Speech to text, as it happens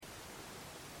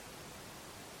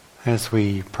as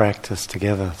we practice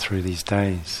together through these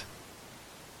days,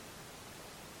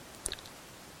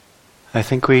 I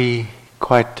think we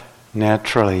quite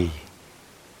naturally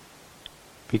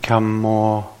become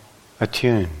more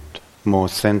attuned, more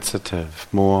sensitive,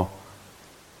 more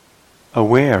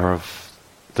aware of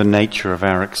the nature of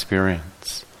our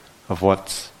experience, of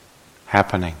what's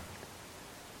happening.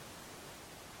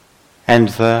 And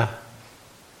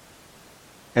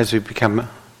as we become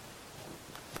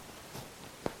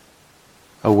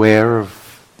aware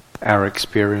of our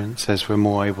experience, as we're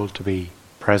more able to be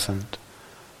present,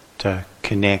 to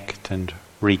connect and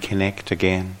reconnect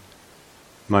again,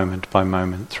 moment by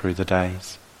moment through the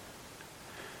days,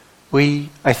 we,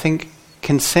 I think,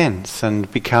 can sense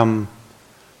and become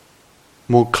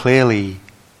more clearly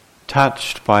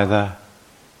touched by the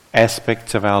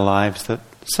aspects of our lives that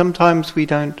sometimes we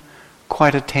don't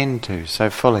quite attend to so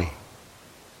fully.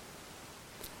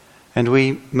 And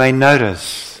we may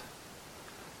notice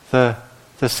the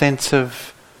sense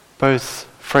of both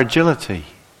fragility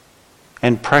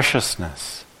and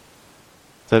preciousness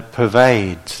that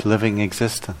pervades living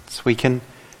existence. We can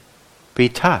be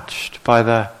touched by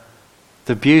the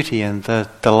beauty and the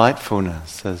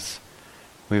delightfulness, as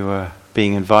we were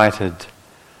being invited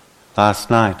last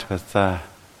night with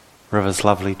River's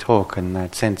lovely talk, and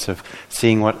that sense of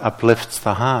seeing what uplifts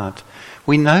the heart.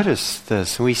 We notice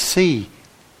this, and we see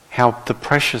how the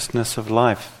preciousness of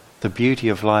life, the beauty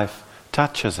of life,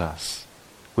 touches us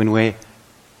when we're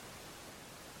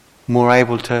more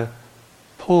able to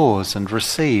pause and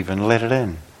receive and let it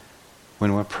in,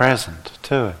 when we're present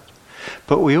to it.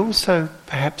 But we also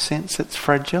perhaps sense its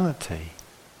fragility,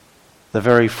 the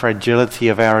very fragility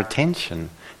of our attention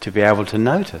to be able to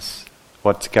notice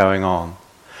what's going on.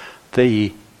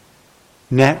 The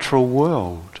natural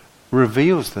world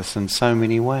reveals this in so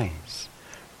many ways.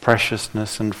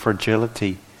 Preciousness and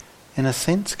fragility, in a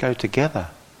sense, go together.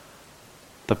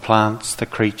 The plants, the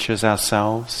creatures,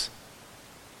 ourselves,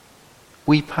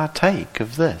 we partake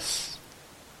of this.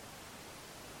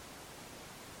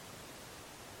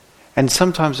 And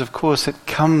sometimes, of course, it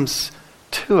comes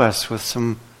to us with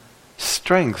some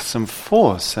strength, some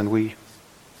force, and we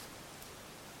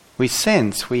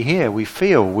sense, we hear, we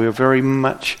feel, we're very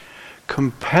much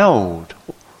compelled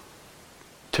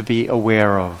to be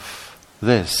aware of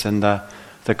this in the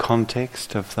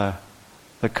context of the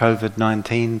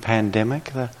COVID-19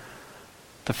 pandemic,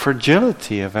 the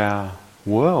fragility of our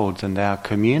world and our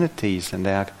communities and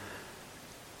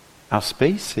our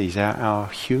species, our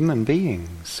human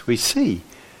beings. We see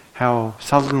how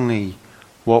suddenly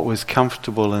what was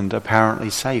comfortable and apparently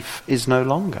safe is no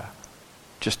longer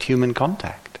just human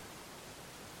contact.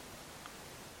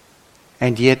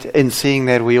 And yet in seeing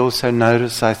that we also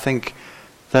notice, I think,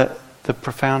 that the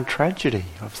profound tragedy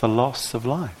of the loss of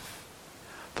life,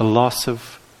 the loss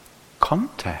of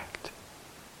contact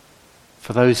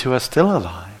for those who are still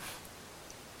alive.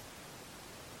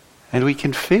 And we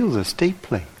can feel this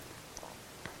deeply.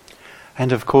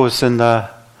 And of course in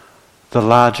the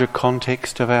larger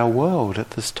context of our world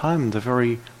at this time, the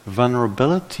very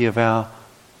vulnerability of our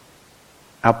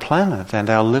planet and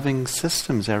our living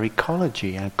systems, our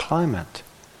ecology, our climate,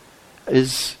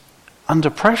 is under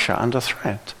pressure, under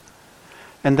threat.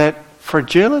 And that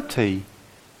fragility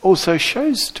also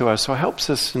shows to us, or helps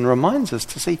us and reminds us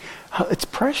to see how it's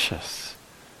precious.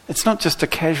 It's not just a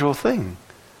casual thing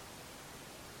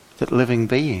that living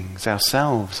beings,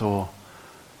 ourselves, or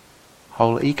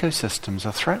whole ecosystems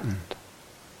are threatened.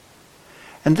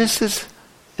 And this is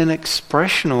an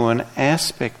expression or an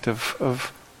aspect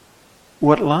of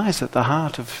what lies at the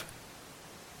heart of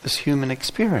this human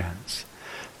experience.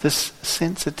 This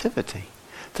sensitivity,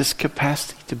 this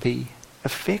capacity to be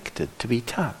affected, to be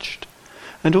touched,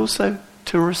 and also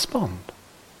to respond,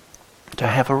 to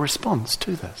have a response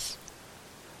to this.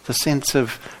 The sense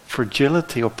of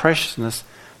fragility or preciousness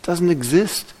doesn't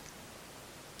exist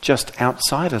just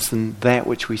outside us in that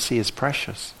which we see as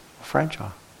precious or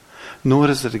fragile. Nor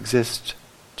does it exist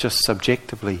just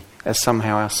subjectively as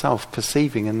somehow ourselves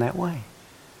perceiving in that way.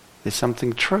 There's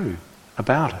something true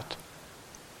about it,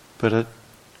 but it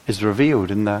is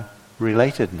revealed in the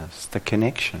relatedness, the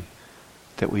connection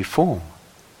that we form.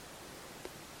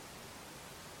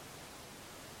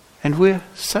 And we're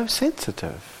so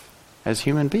sensitive as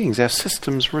human beings. Our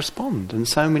systems respond in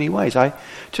so many ways. I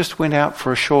just went out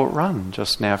for a short run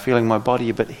just now, feeling my body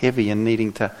a bit heavy and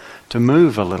needing to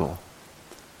move a little.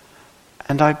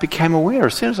 And I became aware,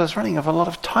 as soon as I was running, of a lot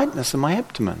of tightness in my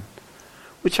abdomen,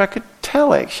 which I could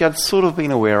tell actually I'd sort of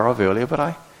been aware of earlier, but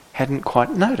I hadn't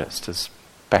quite noticed, as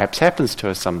perhaps happens to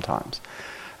us sometimes.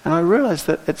 And I realized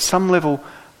that at some level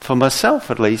for myself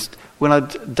at least, when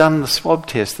I'd done the swab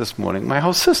test this morning, my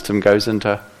whole system goes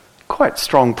into quite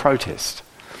strong protest.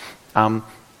 And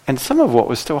some of what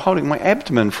was still holding my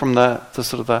abdomen from the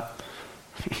sort of the,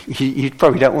 you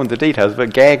probably don't want the details,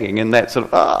 but gagging and that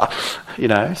sort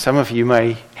of, some of you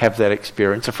may have that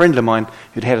experience. A friend of mine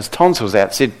who'd had his tonsils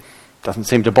out said, doesn't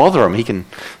seem to bother him. He can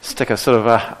stick a sort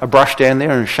of a brush down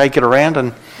there and shake it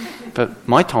around, but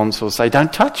my tonsils say,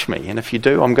 don't touch me, and if you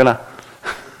do, I'm going to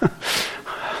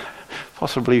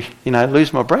possibly,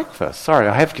 lose my breakfast. Sorry,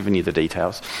 I have given you the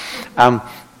details.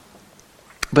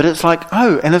 But it's like,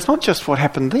 and it's not just what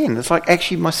happened then. It's like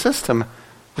actually my system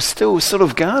was still sort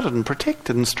of guarded and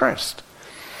protected and stressed.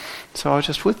 So I was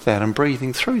just with that and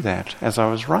breathing through that as I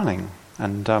was running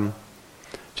and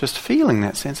just feeling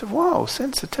that sense of, wow,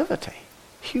 sensitivity,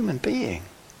 human being.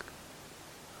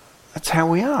 That's how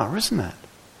we are, isn't it?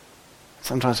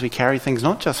 Sometimes we carry things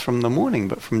not just from the morning,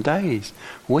 but from days,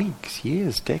 weeks,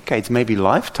 years, decades, maybe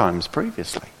lifetimes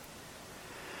previously.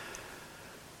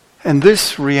 And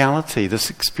this reality, this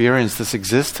experience, this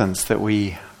existence that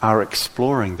we are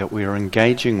exploring, that we are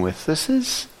engaging with, this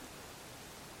is,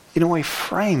 in a way,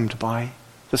 framed by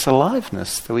this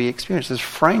aliveness that we experience. It's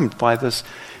framed by this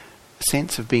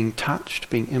sense of being touched,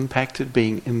 being impacted,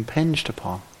 being impinged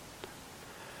upon.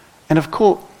 And of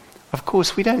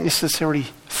course, we don't necessarily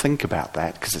think about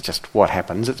that because it's just what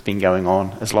happens. It's been going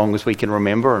on as long as we can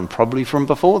remember, and probably from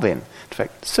before then. In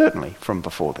fact, certainly from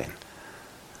before then.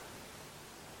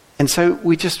 And so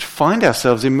we just find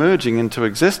ourselves emerging into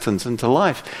existence, into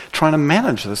life, trying to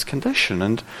manage this condition.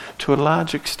 And to a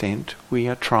large extent, we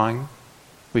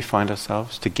find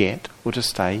ourselves to get or to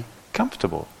stay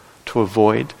comfortable, to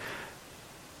avoid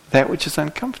that which is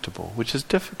uncomfortable, which is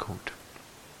difficult,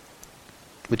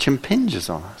 which impinges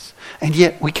on us. And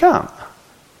yet we can't.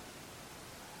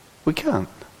 We can't.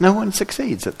 No one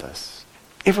succeeds at this.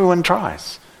 Everyone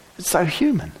tries. It's so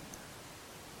human.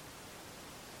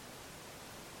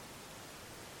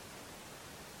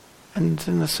 And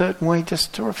in a certain way,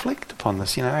 just to reflect upon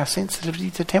this, our sensitivity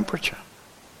to temperature.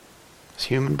 This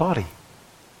human body.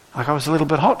 Like I was a little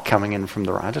bit hot coming in from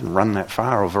the run. I didn't run that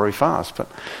far or very fast,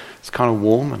 but it's kind of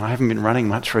warm and I haven't been running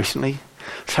much recently.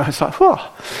 So it's like,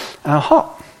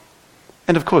 hot.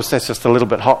 And of course, that's just a little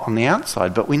bit hot on the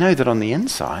outside, but we know that on the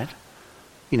inside,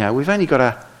 we've only got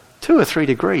a 2 or 3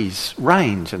 degrees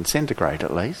range in centigrade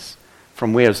at least,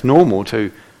 from where it's normal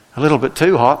to a little bit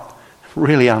too hot,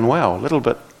 really unwell, a little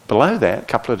bit below that, a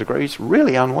couple of degrees,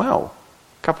 really unwell.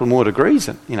 A couple more degrees,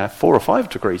 4 or 5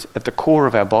 degrees at the core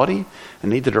of our body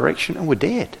in either direction, and we're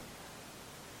dead.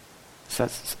 So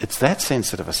it's that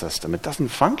sensitive a system. It doesn't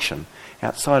function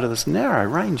outside of this narrow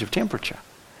range of temperature.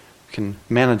 We can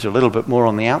manage a little bit more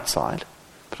on the outside,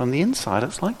 but on the inside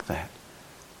it's like that.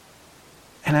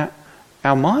 And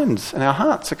our minds and our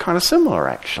hearts are kind of similar,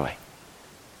 actually.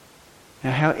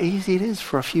 How easy it is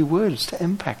for a few words to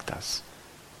impact us.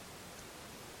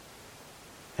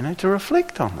 To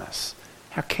reflect on this.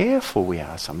 How careful we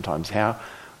are sometimes, how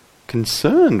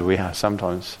concerned we are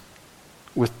sometimes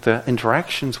with the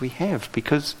interactions we have,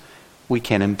 because we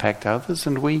can impact others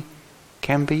and we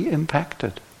can be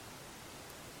impacted.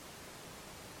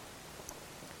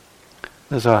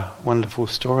 There's a wonderful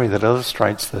story that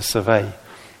illustrates this of a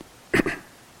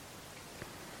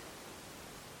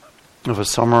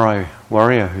samurai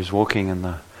warrior who's walking in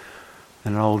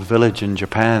an old village in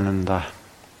Japan, and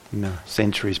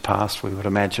centuries past, we would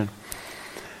imagine.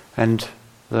 And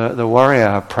the warrior,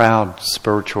 a proud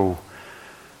spiritual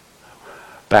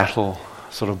battler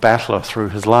through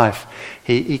his life,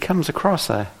 he comes across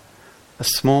a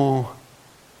small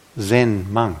Zen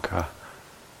monk,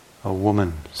 a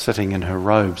woman sitting in her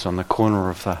robes on the corner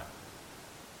of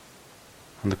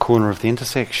the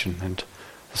intersection, and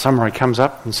the samurai comes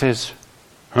up and says,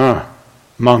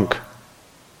 monk.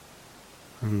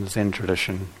 In the Zen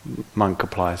tradition, monk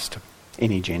applies to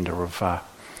any gender of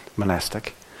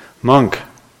monastic. Monk,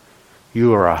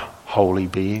 you are a holy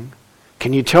being.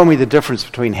 Can you tell me the difference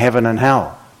between heaven and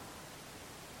hell?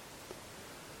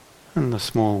 And the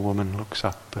small woman looks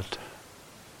up at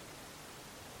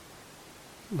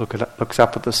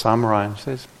the samurai and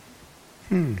says,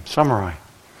 samurai,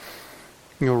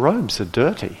 your robes are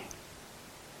dirty.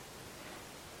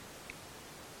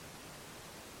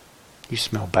 You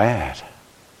smell bad.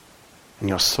 And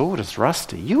your sword is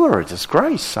rusty. You are a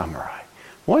disgrace, samurai.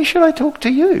 Why should I talk to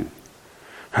you?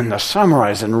 And the samurai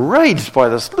is enraged by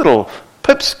this little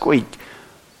pipsqueak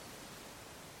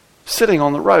sitting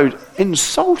on the road,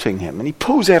 insulting him. And he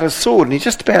pulls out his sword and he's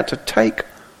just about to take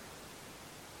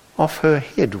off her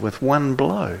head with one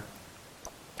blow.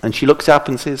 And she looks up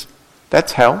and says,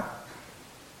 that's hell.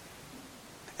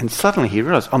 And suddenly he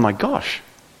realizes, oh my gosh,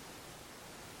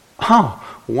 oh,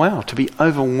 wow, to be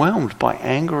overwhelmed by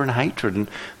anger and hatred and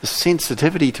the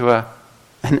sensitivity to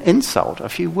an insult, a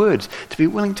few words, to be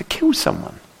willing to kill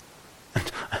someone.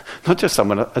 And not just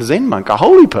someone, a Zen monk, a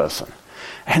holy person.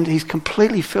 And he's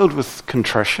completely filled with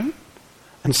contrition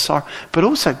and sorrow, but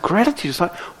also gratitude. It's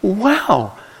like,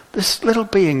 wow, this little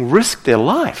being risked their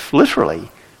life, literally,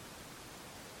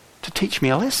 to teach me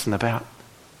a lesson about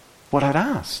what I'd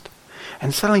asked.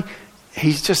 And suddenly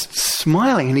he's just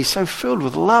smiling and he's so filled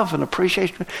with love and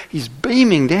appreciation. He's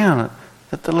beaming down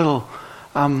at the little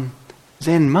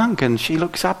Zen monk, and she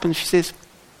looks up and she says,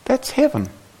 "That's heaven."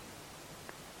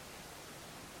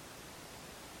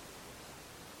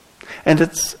 And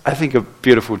it's, I think, a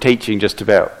beautiful teaching just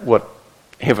about what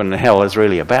heaven and hell is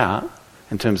really about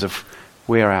in terms of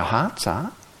where our hearts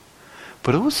are,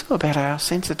 but also about our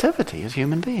sensitivity as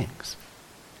human beings.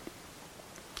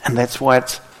 And that's why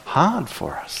it's hard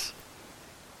for us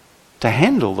to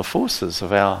handle the forces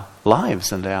of our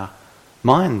lives and our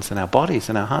minds and our bodies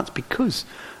and our hearts because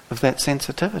of that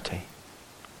sensitivity.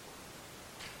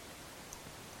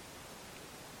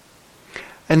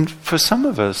 And for some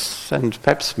of us, and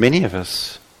perhaps many of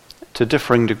us, to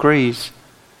differing degrees,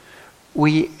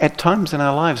 we at times in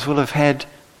our lives will have had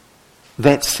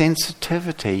that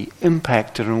sensitivity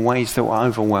impacted in ways that were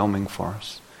overwhelming for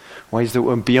us, ways that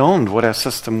were beyond what our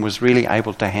system was really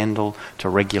able to handle, to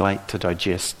regulate, to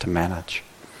digest, to manage.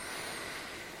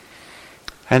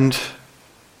 And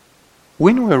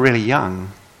when we're really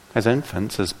young, as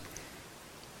infants,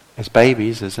 as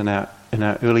babies, as in our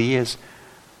early years,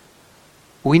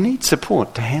 we need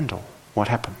support to handle what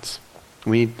happens.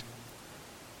 We need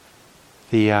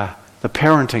the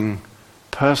parenting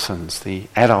persons, the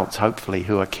adults hopefully,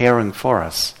 who are caring for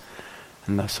us,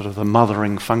 and the sort of the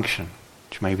mothering function,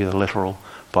 which may be the literal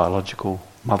biological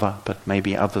mother, but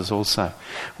maybe others also.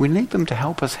 We need them to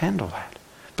help us handle that.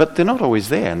 But they're not always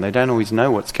there, and they don't always know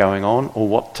what's going on or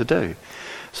what to do.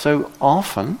 So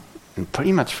often, and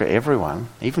pretty much for everyone,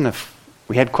 even if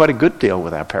we had quite a good deal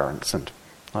with our parents, and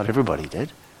not everybody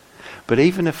did, but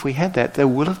even if we had that, there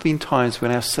will have been times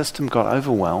when our system got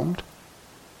overwhelmed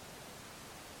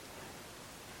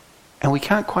and we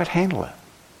can't quite handle it.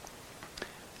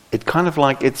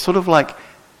 It's sort of like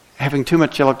having too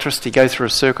much electricity go through a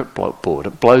circuit board.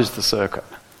 It blows the circuit.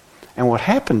 And what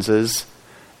happens is,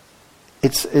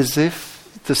 it's as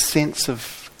if the sense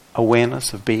of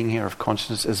awareness, of being here, of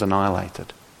consciousness is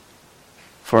annihilated.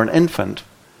 For an infant,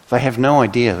 they have no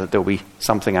idea that there'll be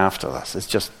something after this. It's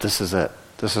just, this is it.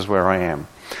 This is where I am.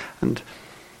 And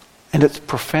it's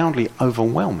profoundly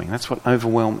overwhelming. That's what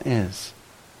overwhelm is.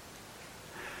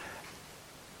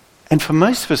 And for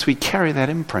most of us, we carry that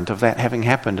imprint of that having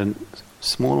happened in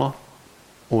smaller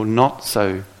or not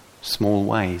so small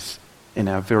ways in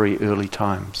our very early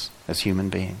times as human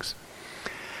beings.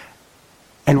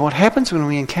 And what happens when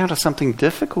we encounter something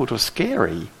difficult or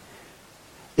scary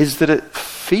is that it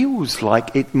feels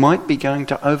like it might be going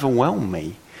to overwhelm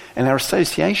me. And our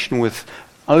association with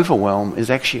overwhelm is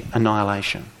actually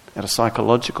annihilation. At a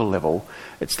psychological level,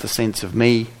 it's the sense of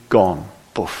me gone,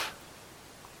 poof,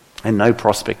 and no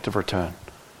prospect of return.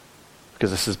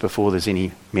 Because this is before there's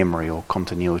any memory or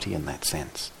continuity in that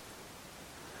sense.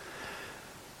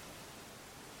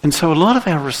 And so a lot of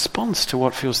our response to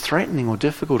what feels threatening or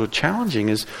difficult or challenging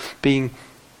is being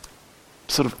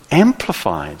sort of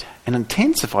amplified and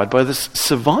intensified by this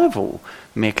survival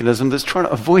mechanism that's trying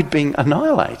to avoid being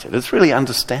annihilated. It's really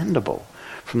understandable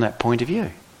from that point of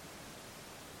view.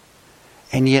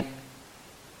 And yet,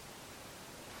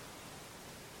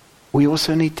 we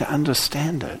also need to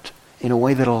understand it in a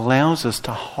way that allows us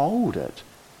to hold it,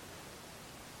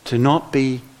 to not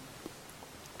be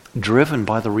driven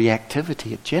by the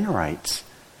reactivity it generates,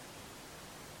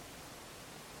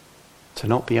 to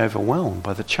not be overwhelmed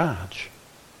by the charge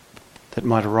that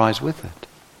might arise with it.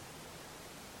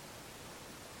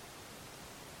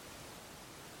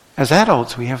 As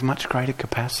adults, we have much greater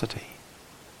capacity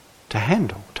to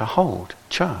handle, to hold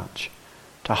charge,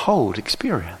 to hold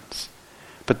experience.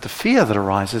 But the fear that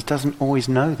arises doesn't always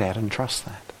know that and trust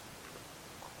that.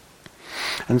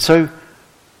 And so,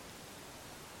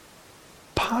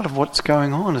 part of what's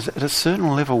going on is at a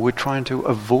certain level we're trying to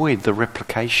avoid the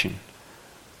replication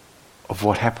of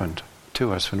what happened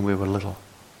to us when we were little.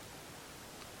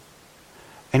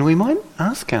 And we might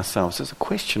ask ourselves as a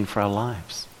question for our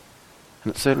lives.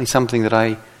 And it's certainly something that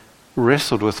I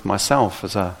wrestled with myself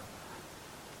as a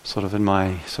sort of in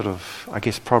my sort of, I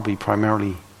guess probably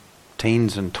primarily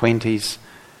teens and 20s,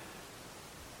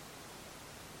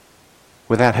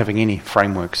 without having any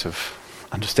frameworks of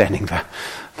understanding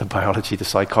the biology, the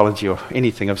psychology or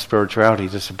anything of spirituality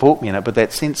to support me in it, but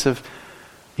that sense of,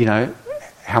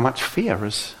 how much fear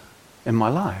is in my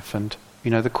life. And,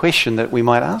 the question that we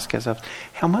might ask ourselves,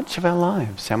 how much of our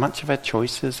lives, how much of our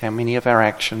choices, how many of our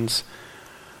actions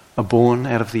are born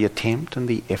out of the attempt and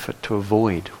the effort to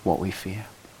avoid what we fear?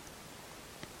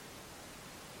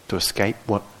 To escape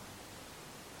what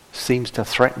seems to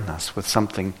threaten us with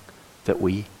something that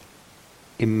we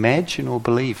imagine or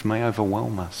believe may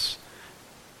overwhelm us,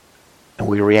 and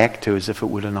we react to as if it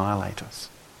would annihilate us.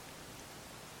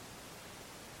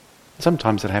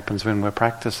 Sometimes it happens when we're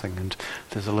practicing and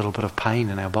there's a little bit of pain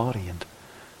in our body, and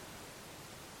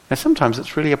sometimes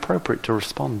it's really appropriate to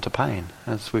respond to pain,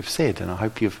 as we've said, and I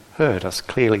hope you've heard us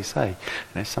clearly say,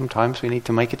 sometimes we need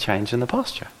to make a change in the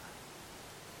posture.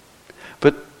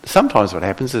 But sometimes what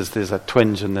happens is there's a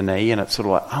twinge in the knee and it's sort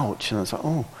of like, ouch, and it's like,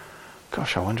 oh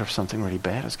gosh, I wonder if something really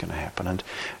bad is going to happen. And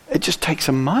it just takes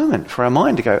a moment for our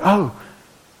mind to go, oh,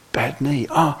 bad knee,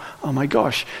 oh my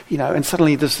gosh, and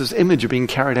suddenly there's this image of being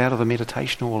carried out of the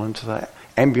meditation hall into the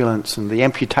ambulance and the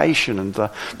amputation and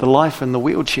the life in the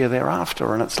wheelchair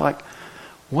thereafter. And it's like,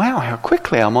 wow, how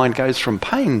quickly our mind goes from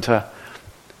pain to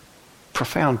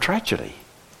profound tragedy.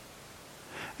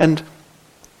 And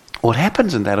what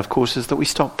happens in that, of course, is that we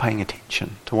stop paying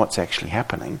attention to what's actually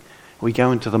happening. We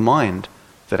go into the mind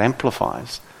that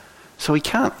amplifies. So we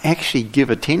can't actually give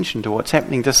attention to what's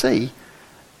happening to see,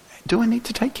 do I need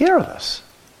to take care of this?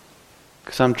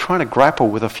 Because I'm trying to grapple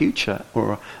with a future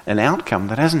or an outcome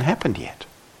that hasn't happened yet,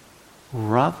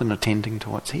 rather than attending to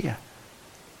what's here.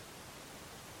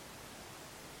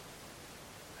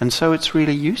 And so it's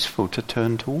really useful to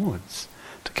turn towards,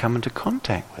 to come into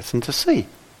contact with, and to see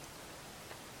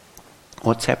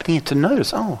what's happening here, to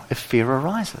notice, if fear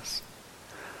arises,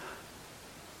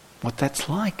 what that's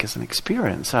like as an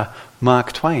experience.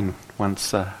 Mark Twain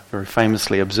once very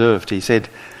famously observed, he said,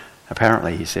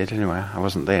 anyway, I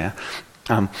wasn't there,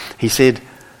 he said,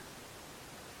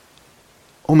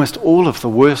 almost all of the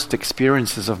worst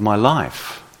experiences of my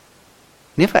life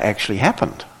never actually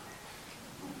happened.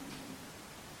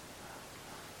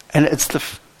 And it's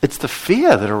the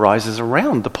fear that arises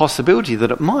around the possibility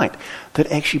that it might,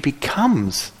 that actually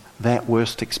becomes that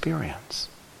worst experience.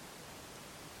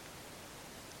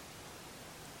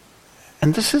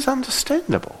 And this is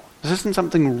understandable. This isn't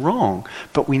something wrong,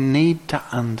 but we need to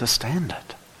understand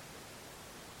it.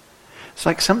 It's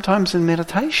like sometimes in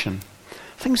meditation,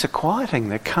 things are quieting,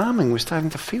 they're calming, we're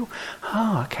starting to feel,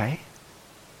 okay,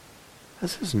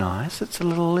 this is nice, it's a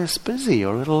little less busy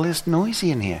or a little less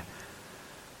noisy in here.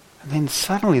 And then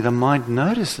suddenly the mind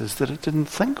notices that it didn't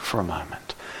think for a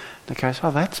moment. And it goes,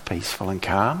 that's peaceful and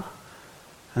calm.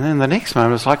 And then the next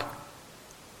moment it's like,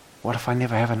 what if I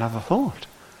never have another thought?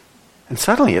 And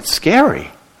suddenly it's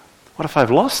scary. What if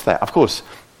I've lost that? Of course,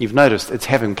 you've noticed it's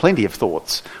having plenty of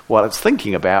thoughts while it's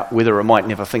thinking about whether it might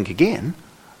never think again.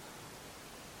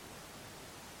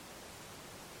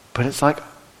 But it's like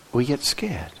we get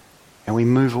scared and we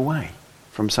move away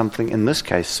from something, in this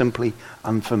case, simply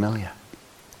unfamiliar.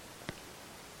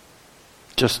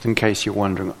 Just in case you're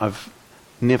wondering, I've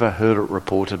never heard it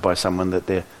reported by someone that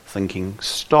their thinking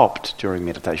stopped during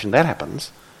meditation. That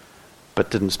happens,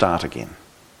 but didn't start again.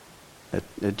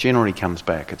 It generally comes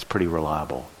back. It's pretty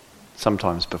reliable,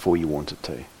 sometimes before you want it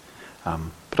to.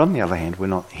 But on the other hand, we're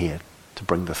not here to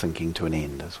bring the thinking to an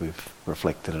end, as we've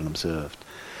reflected and observed.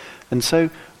 And so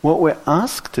what we're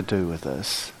asked to do with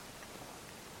this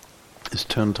is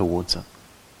turn towards it,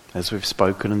 as we've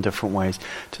spoken in different ways,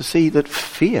 to see that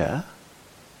fear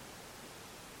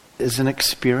is an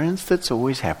experience that's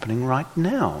always happening right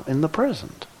now, in the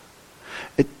present.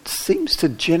 It seems to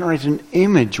generate an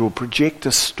image or project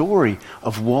a story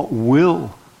of what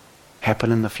will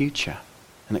happen in the future.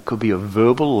 And it could be a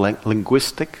verbal,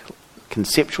 linguistic,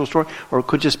 conceptual story, or it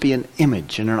could just be an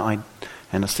image and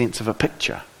a sense of a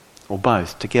picture, or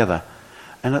both together.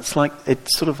 And it's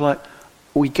sort of like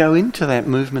we go into that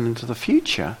movement into the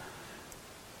future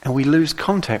and we lose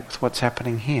contact with what's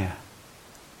happening here.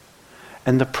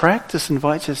 And the practice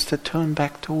invites us to turn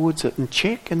back towards it and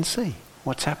check and see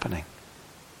what's happening,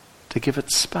 to give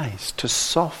it space, to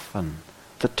soften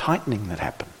the tightening that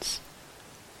happens.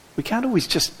 We can't always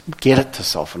just get it to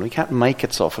soften. We can't make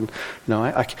it soften.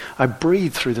 I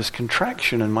breathe through this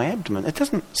contraction in my abdomen. It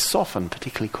doesn't soften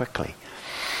particularly quickly.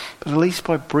 But at least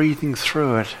by breathing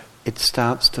through it, it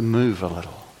starts to move a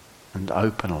little and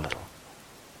open a little.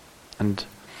 And,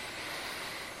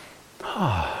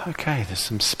 okay, there's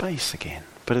some space again.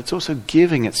 But it's also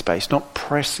giving it space, not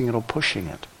pressing it or pushing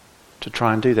it to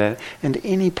try and do that. And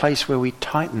any place where we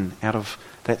tighten out of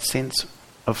that sense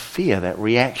of fear, that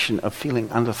reaction of feeling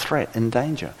under threat, in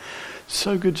danger.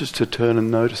 So good just to turn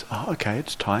and notice, okay,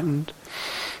 it's tightened.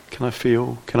 Can I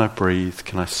feel? Can I breathe?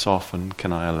 Can I soften?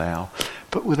 Can I allow?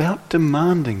 but without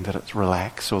demanding that it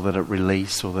relax or that it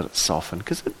release or that it soften,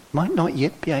 because it might not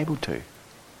yet be able to.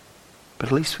 But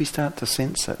at least we start to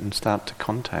sense it and start to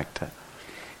contact it.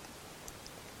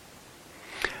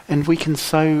 And we can be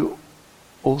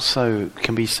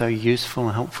so useful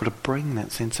and helpful to bring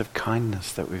that sense of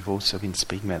kindness that we've also been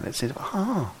speaking about, that sense of,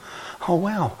 oh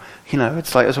wow,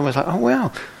 it's almost like, oh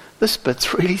wow, this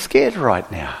bit's really scared right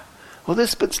now. Or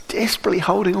this bit's desperately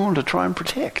holding on to try and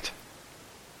protect.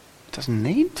 It doesn't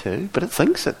need to, but it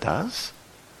thinks it does.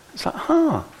 It's like,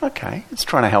 okay, it's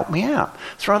trying to help me out.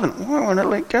 It's rather than, I want to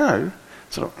let go,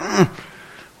 sort of,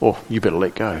 or you better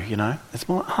let go, It's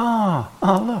more like,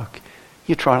 look,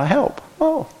 you're trying to help.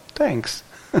 Oh, thanks.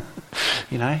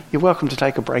 You're welcome to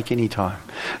take a break any time.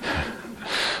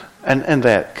 and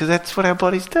that, because that's what our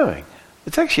body's doing.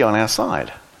 It's actually on our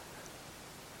side.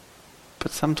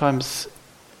 But sometimes,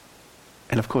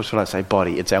 and of course when I say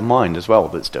body, it's our mind as well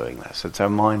that's doing this. It's our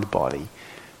mind-body.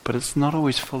 But it's not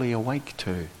always fully awake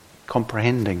to,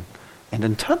 comprehending, and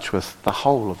in touch with the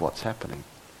whole of what's happening.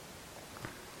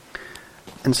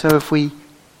 And so if we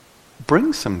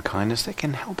bring some kindness, that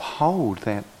can help hold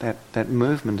that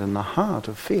movement in the heart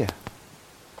of fear.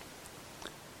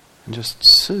 And just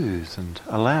soothe and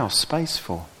allow space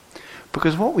for.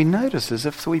 Because what we notice is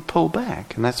if we pull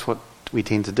back, and that's what we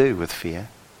tend to do with fear,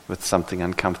 with something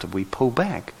uncomfortable, we pull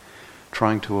back,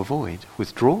 trying to avoid,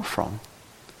 withdraw from,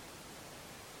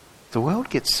 the world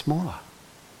gets smaller,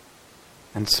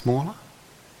 and smaller,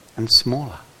 and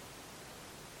smaller.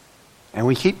 And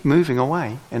we keep moving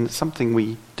away, and it's something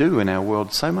we do in our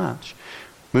world so much,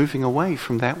 moving away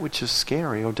from that which is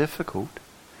scary or difficult.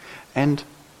 And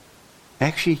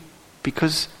actually,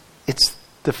 because it's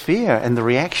the fear and the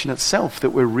reaction itself that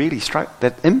we're really struck,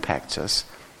 that impacts us,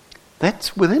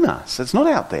 that's within us. It's not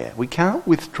out there. We can't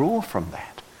withdraw from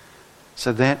that.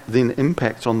 So that then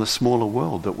impacts on the smaller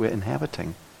world that we're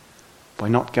inhabiting by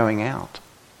not going out.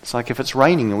 It's like if it's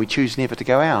raining and we choose never to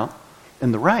go out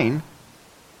in the rain,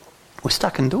 we're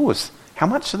stuck indoors. How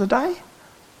much of the day?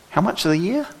 How much of the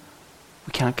year?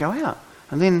 We can't go out.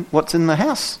 And then what's in the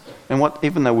house? And what,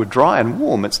 even though we're dry and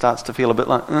warm, it starts to feel a bit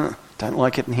like, don't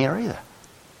like it in here either.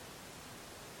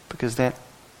 Because that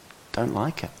don't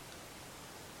like it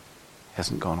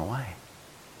hasn't gone away.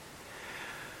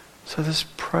 So this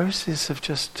process of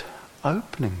just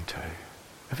opening to,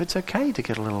 if it's okay to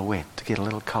get a little wet, to get a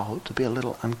little cold, to be a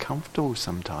little uncomfortable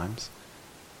sometimes,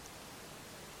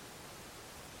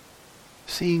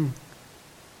 seeing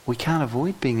we can't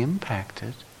avoid being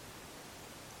impacted,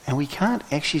 and we can't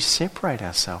actually separate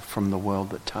ourselves from the world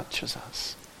that touches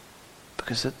us,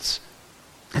 because it's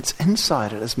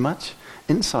inside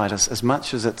us as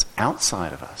much as it's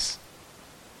outside of us.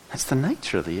 That's the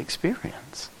nature of the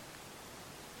experience.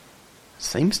 It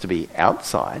seems to be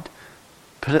outside,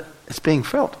 but it's being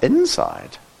felt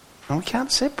inside, and we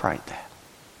can't separate that.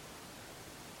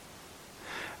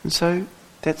 And so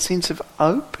that sense of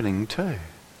opening to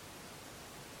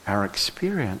our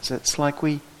experience, it's like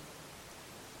we,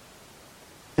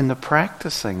 in the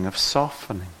practicing of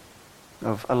softening,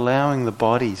 of allowing the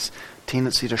body's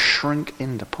tendency to shrink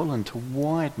in, to pull in, to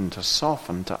widen, to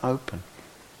soften, to open.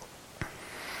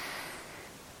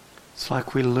 It's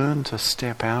like we learn to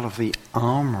step out of the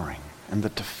armouring and the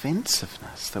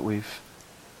defensiveness that we've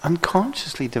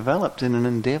unconsciously developed in an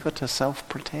endeavour to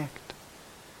self-protect.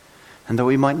 And that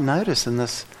we might notice in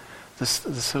this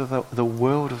sort of the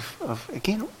world of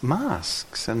again,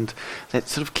 masks and that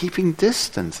sort of keeping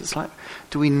distance. It's like,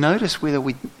 do we notice whether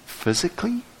we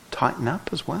physically tighten up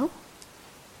as well?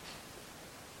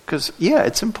 Because,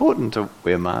 it's important to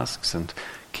wear masks and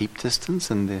keep distance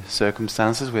in the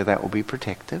circumstances where that will be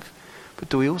protective. But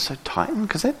do we also tighten?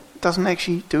 Because that doesn't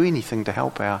actually do anything to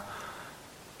help our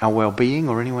well-being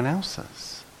or anyone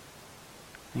else's.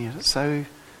 It's so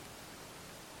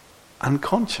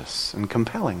unconscious and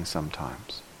compelling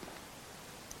sometimes.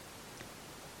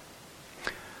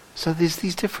 So there's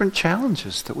these different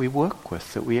challenges that we work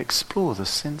with, that we explore, the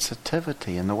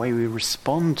sensitivity and the way we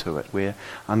respond to it, where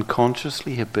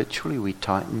unconsciously, habitually we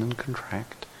tighten and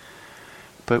contract.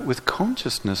 But with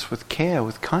consciousness, with care,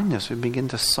 with kindness, we begin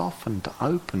to soften, to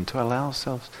open, to allow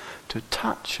ourselves to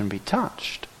touch and be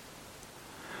touched.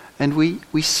 And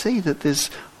we see that there's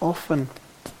often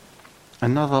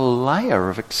another layer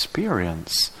of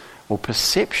experience or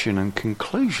perception and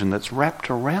conclusion that's wrapped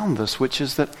around this, which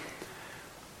is that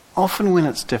often when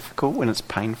it's difficult, when it's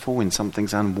painful, when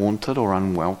something's unwanted or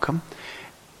unwelcome,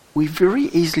 we very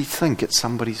easily think it's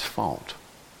somebody's fault.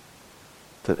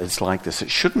 That it's like this, it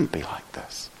shouldn't be like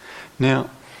this. Now,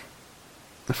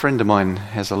 a friend of mine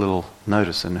has a little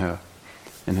notice in her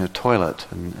toilet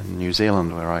in New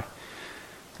Zealand where I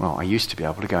well, I used to be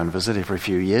able to go and visit every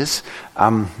few years.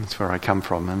 That's where I come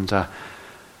from, and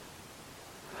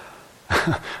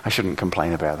I shouldn't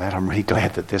complain about that. I'm really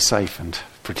glad that they're safe and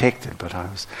protected, but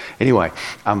anyway,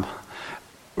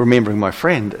 remembering my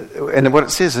friend, and what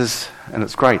it says is, and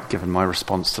it's great given my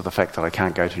response to the fact that I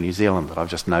can't go to New Zealand that I've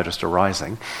just noticed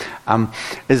arising,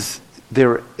 is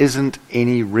there isn't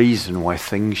any reason why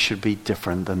things should be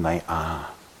different than they are.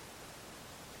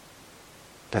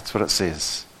 That's what it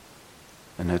says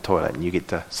in her toilet, and you get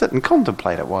to sit and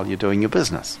contemplate it while you're doing your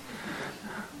business.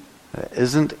 There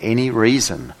isn't any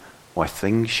reason why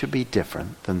things should be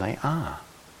different than they are.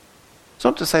 It's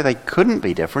not to say they couldn't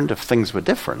be different if things were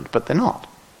different, but they're not,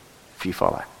 if you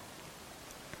follow.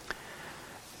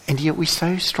 And yet we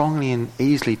so strongly and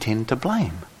easily tend to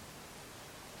blame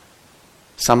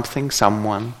something,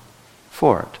 someone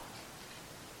for it.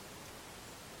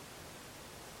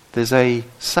 There's a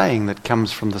saying that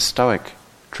comes from the Stoic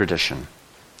tradition,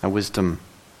 a wisdom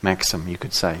maxim, you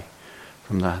could say,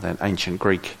 from that ancient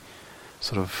Greek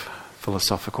sort of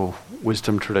philosophical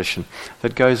wisdom tradition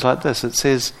that goes like this. It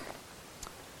says,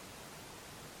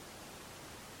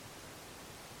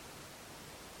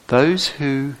 those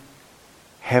who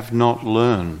have not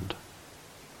learned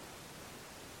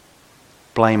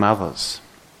blame others.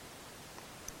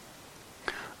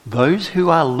 Those who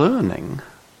are learning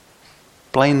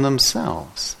blame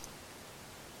themselves.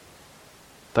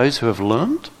 Those who have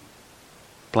learned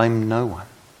blame no one.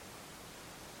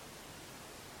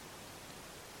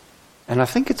 And I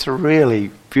think it's a really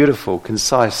beautiful,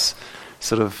 concise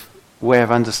sort of way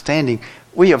of understanding.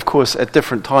 We, of course, at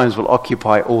different times will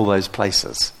occupy all those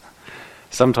places.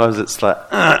 Sometimes it's like,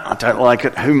 I don't like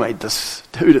it. Who made this?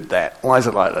 Who did that? Why is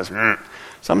it like this?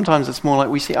 Sometimes it's more like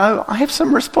we see, I have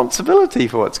some responsibility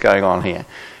for what's going on here.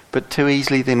 But too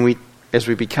easily then as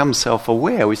we become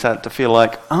self-aware, we start to feel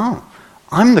like,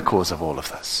 I'm the cause of all of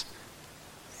this.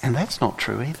 And that's not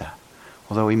true either.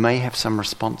 Although we may have some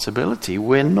responsibility,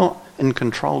 we're not in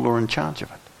control or in charge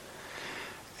of it.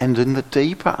 And in the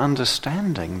deeper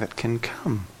understanding that can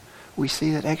come, we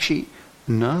see that actually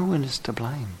no one is to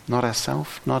blame. Not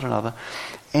ourselves, not another.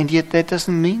 And yet that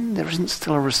doesn't mean there isn't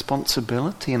still a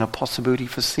responsibility and a possibility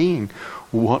for seeing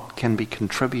what can be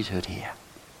contributed here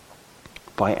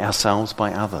by ourselves,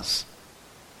 by others.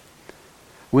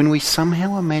 When we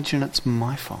somehow imagine it's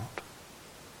my fault,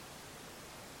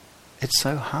 it's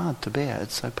so hard to bear,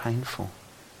 it's so painful.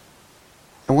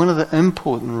 And one of the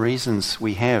important reasons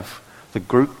we have the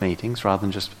group meetings rather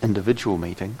than just individual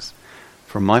meetings,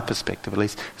 from my perspective at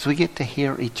least, is we get to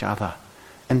hear each other.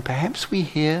 And perhaps we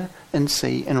hear and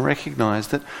see and recognize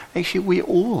that actually we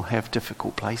all have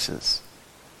difficult places,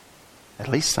 at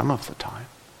least some of the time.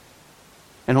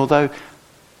 And although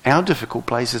our difficult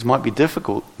places might be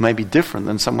different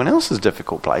than someone else's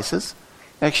difficult places,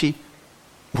 actually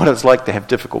what it's like to have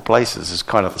difficult places is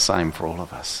kind of the same for all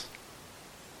of us.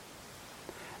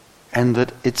 And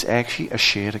that it's actually a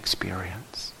shared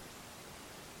experience.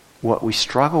 What we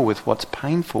struggle with, what's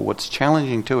painful, what's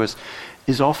challenging to us,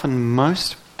 is often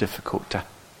most difficult to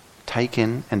take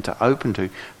in and to open to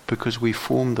because we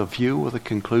form the view or the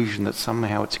conclusion that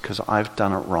somehow it's because I've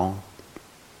done it wrong.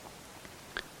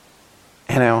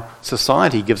 And our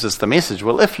society gives us the message,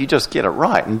 well, if you just get it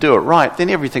right and do it right, then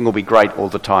everything will be great all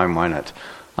the time, won't it?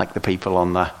 Like the people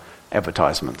on the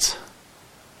advertisements.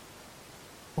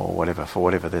 Or whatever, for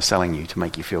whatever they're selling you to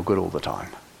make you feel good all the time.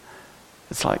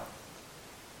 It's like,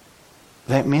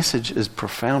 that message is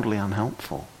profoundly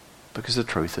unhelpful. Because the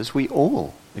truth is, we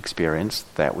all experience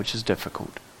that which is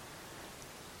difficult.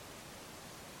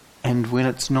 And when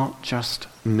it's not just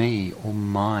me or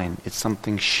mine, it's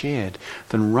something shared,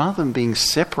 then rather than being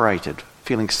separated,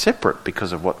 feeling separate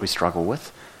because of what we struggle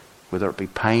with, whether it be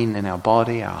pain in our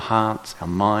body, our hearts, our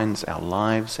minds, our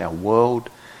lives, our world,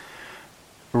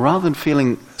 rather than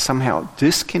feeling somehow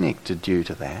disconnected due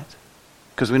to that,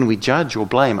 because when we judge or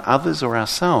blame others or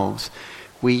ourselves,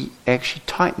 we actually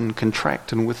tighten,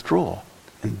 contract and withdraw,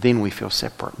 and then we feel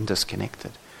separate and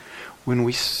disconnected. When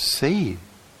we see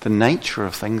the nature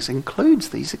of things includes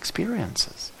these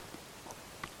experiences,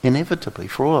 inevitably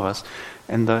for all of us,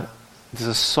 and there's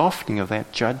a softening of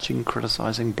that judging,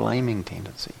 criticizing, blaming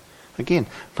tendency. Again,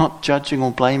 not judging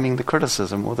or blaming the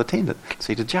criticism or the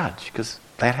tendency to judge, because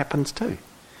that happens too.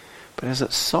 But as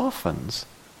it softens,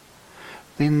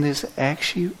 then there's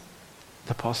actually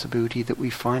the possibility that we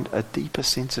find a deeper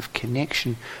sense of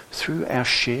connection through our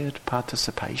shared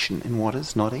participation in what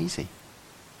is not easy.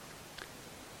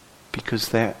 Because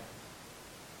that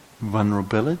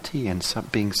vulnerability and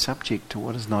being subject to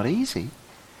what is not easy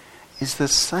is the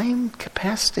same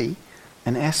capacity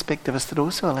and aspect of us that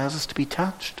also allows us to be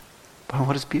touched by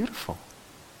what is beautiful.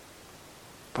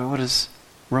 by what is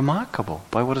remarkable,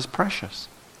 by what is precious.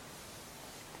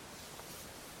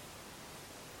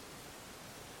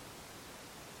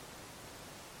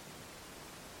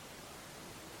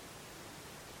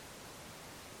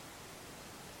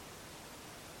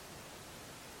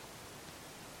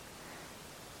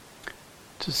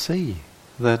 To see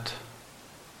that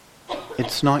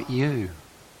it's not you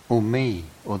or me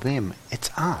or them,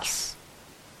 it's us.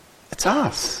 It's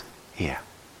us here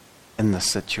in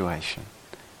this situation.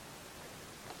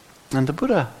 And the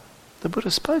Buddha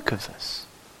spoke of this.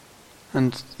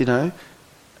 And,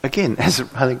 again, as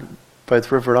I think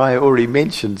both River and I already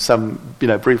mentioned, some,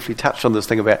 briefly touched on this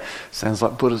thing about, sounds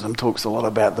like Buddhism talks a lot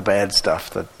about the bad stuff,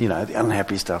 the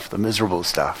unhappy stuff, the miserable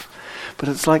stuff. But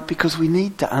it's like, because we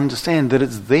need to understand that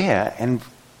it's there and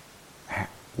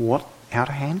how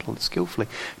to handle it skillfully.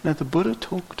 The Buddha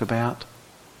talked about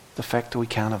the fact that we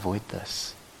can't avoid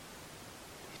this.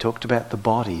 He talked about the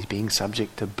body being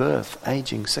subject to birth,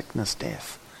 aging, sickness,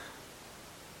 death.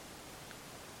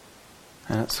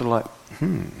 And it's sort of like,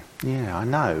 yeah, I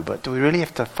know, but do we really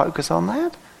have to focus on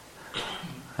that?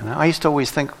 And I used to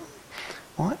always think,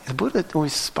 what? The Buddha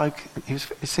always spoke, it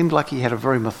seemed like he had a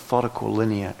very methodical,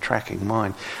 linear, tracking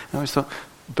mind. And I always thought,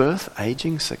 birth,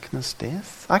 aging, sickness,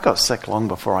 death? I got sick long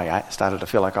before I started to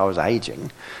feel like I was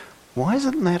aging. Why is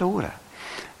it in that order?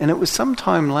 And it was some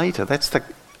time later, that's the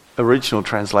original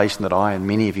translation that I and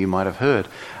many of you might have heard.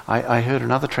 I heard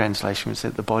another translation which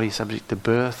said the body is subject to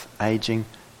birth, aging,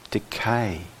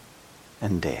 decay,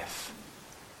 and death.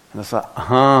 And it's like,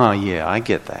 yeah, I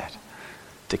get that.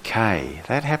 Decay,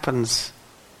 that happens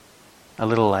a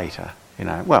little later,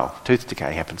 Well, tooth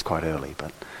decay happens quite early,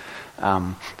 but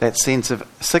that sense of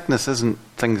sickness isn't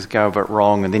things go a bit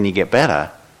wrong and then you get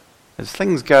better. It's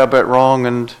things go a bit wrong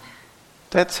and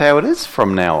that's how it is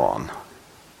from now on.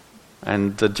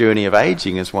 And the journey of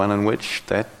aging is one in which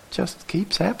that just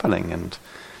keeps happening. And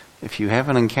if you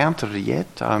haven't encountered it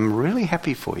yet, I'm really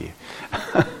happy for you.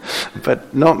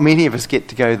 But not many of us get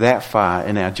to go that far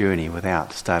in our journey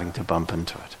without starting to bump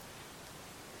into it.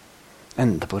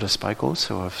 And the Buddha spoke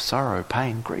also of sorrow,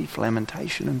 pain, grief,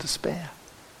 lamentation, and despair.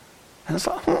 And it's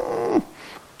like,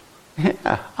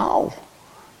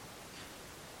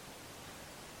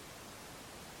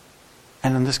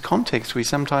 And in this context, we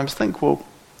sometimes think, well,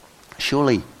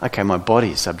 surely, okay, my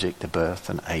body is subject to birth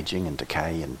and aging and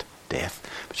decay and death,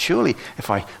 but surely if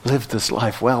I lived this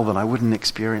life well, then I wouldn't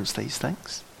experience these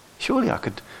things. Surely I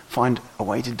could find a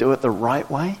way to do it the right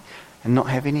way and not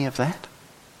have any of that.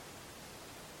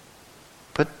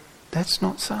 But that's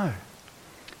not so.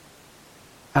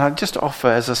 And I just offer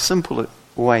as a simple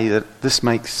way that this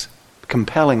makes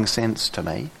compelling sense to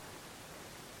me,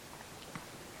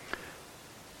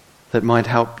 that might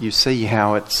help you see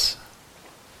how it's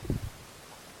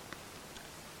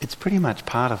pretty much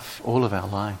part of all of our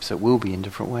lives. It will be in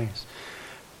different ways.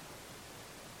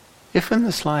 If in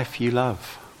this life you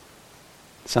love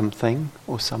something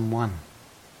or someone,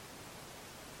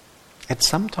 at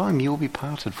some time you will be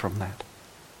parted from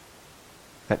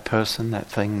that person, that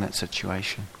thing, that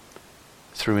situation,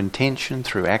 through intention,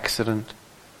 through accident,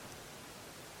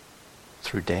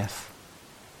 through death.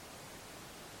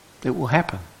 It will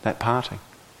happen, that parting.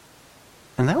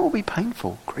 And that will be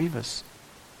painful, grievous,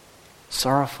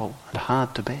 sorrowful, and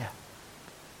hard to bear.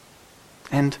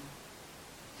 And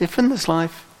if in this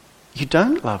life you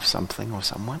don't love something or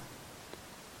someone,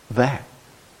 that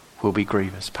will be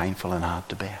grievous, painful, and hard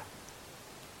to bear.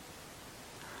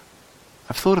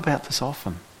 I've thought about this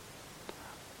often.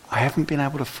 I haven't been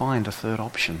able to find a third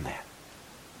option there.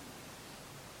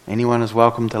 Anyone is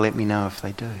welcome to let me know if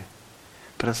they do.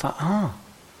 But it's like,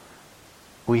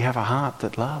 we have a heart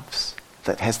that loves,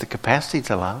 that has the capacity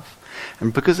to love.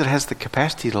 And because it has the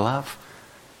capacity to love,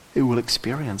 it will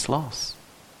experience loss.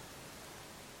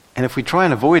 And if we try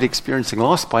and avoid experiencing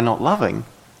loss by not loving,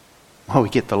 well, we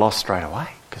get the loss straight away,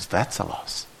 because that's a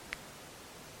loss.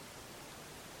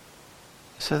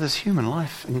 So this human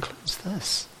life includes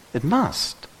this. It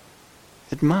must.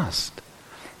 It must.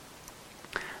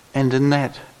 And in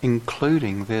that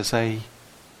including, there's a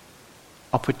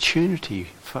opportunity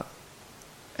for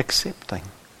accepting.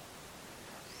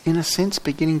 In a sense,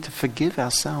 beginning to forgive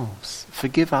ourselves,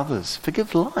 forgive others,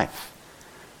 forgive life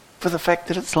for the fact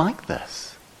that it's like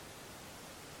this.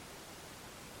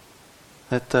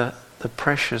 That the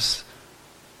precious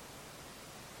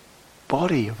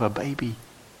body of a baby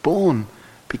born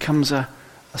becomes a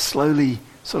slowly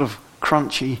sort of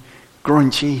crunchy,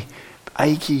 grunchy,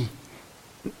 achy,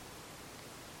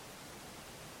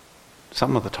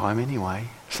 some of the time anyway,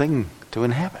 thing to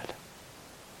inhabit.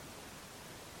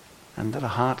 And that a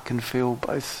heart can feel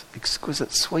both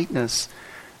exquisite sweetness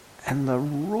and the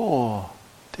raw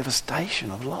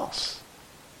devastation of loss.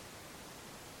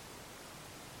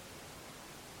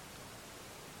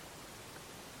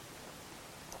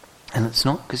 And it's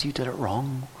not because you did it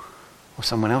wrong or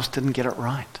someone else didn't get it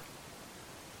right.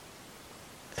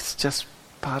 It's just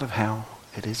part of how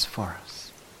it is for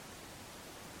us.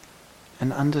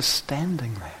 And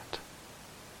understanding that,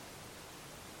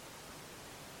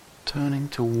 turning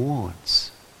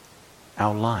towards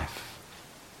our life,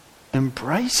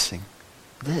 embracing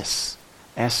this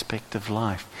aspect of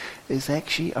life is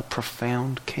actually a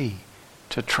profound key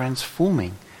to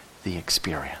transforming the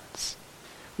experience.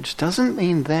 Which doesn't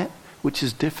mean that which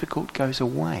is difficult goes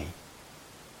away,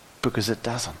 because it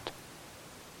doesn't.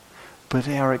 But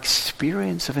our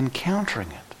experience of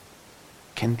encountering it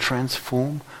can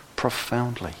transform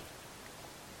profoundly.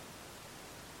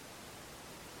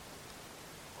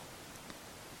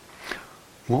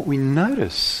 What we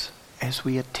notice as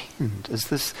we attend is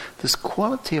this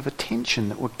quality of attention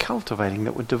that we're cultivating,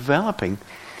 that we're developing.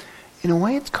 In a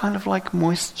way, it's kind of like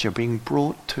moisture being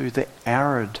brought to the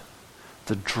arid,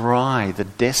 the dry, the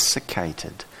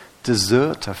desiccated,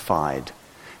 desertified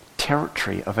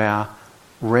territory of our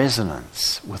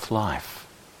resonance with life.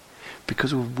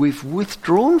 Because we've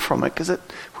withdrawn from it because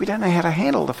we don't know how to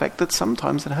handle the fact that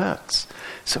sometimes it hurts.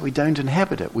 So we don't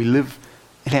inhabit it. We live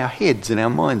in our heads, in our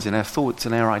minds, in our thoughts,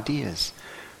 in our ideas.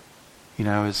 You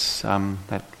know, as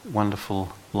that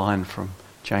wonderful line from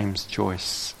James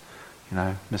Joyce, you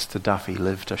know, Mr. Duffy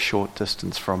lived a short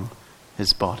distance from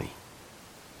his body.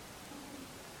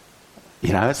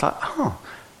 You know, it's like,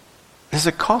 there's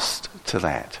a cost to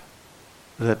that.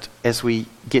 That as we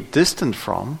get distant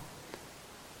from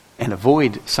and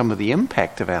avoid some of the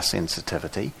impact of our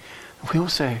sensitivity, we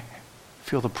also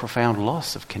feel the profound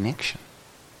loss of connection.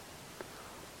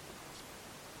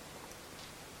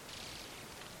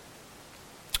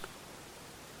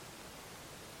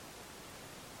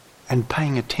 And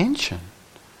paying attention,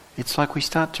 it's like we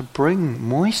start to bring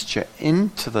moisture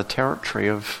into the territory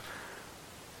of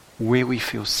where we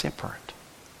feel separate,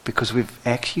 because we've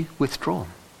actually withdrawn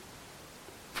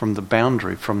from the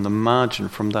boundary, from the margin,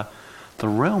 from the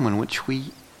realm in which we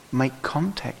make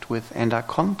contact with and are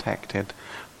contacted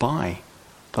by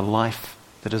the life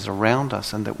that is around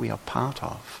us and that we are part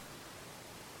of.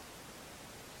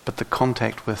 But the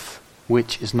contact with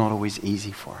which is not always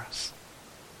easy for us.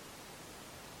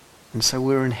 And so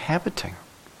we're inhabiting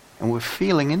and we're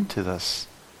feeling into this.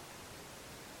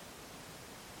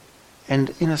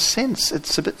 And in a sense,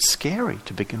 it's a bit scary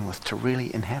to begin with, to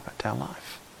really inhabit our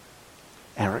life,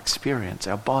 our experience,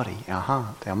 our body, our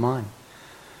heart, our mind.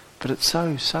 But it's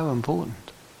so, so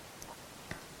important.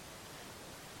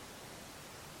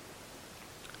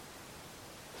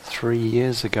 Three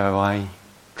years ago, I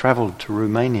travelled to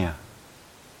Romania.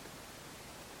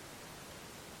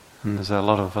 And there's a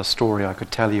lot of a story I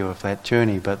could tell you of that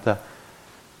journey, but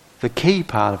the key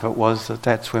part of it was that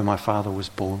that's where my father was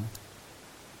born,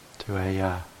 to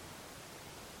a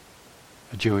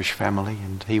Jewish family,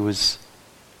 and he was,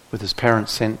 with his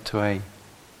parents, sent to a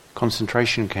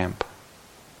concentration camp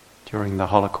during the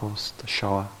Holocaust, the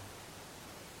Shoah.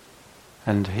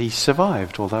 And he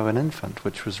survived, although an infant,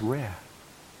 which was rare,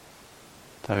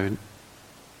 though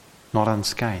not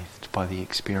unscathed by the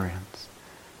experience.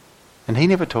 And he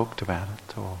never talked about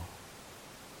it or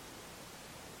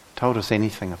told us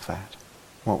anything of that.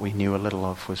 What we knew a little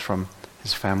of was from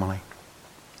his family.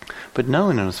 But no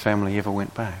one in his family ever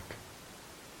went back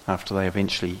after they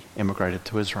eventually immigrated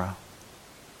to Israel.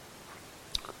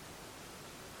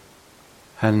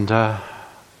 And I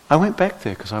went back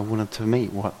there because I wanted to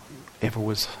meet whatever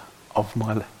was of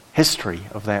my history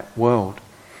of that world.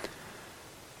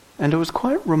 And it was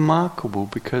quite remarkable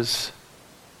because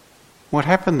what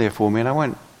happened there for me, and I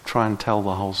won't try and tell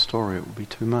the whole story, it would be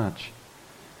too much,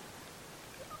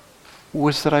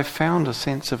 was that I found a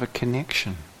sense of a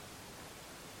connection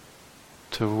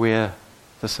to where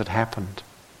this had happened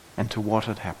and to what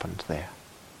had happened there.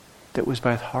 That was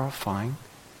both horrifying,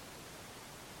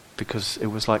 because it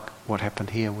was like what happened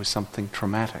here was something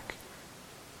traumatic.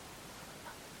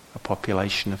 A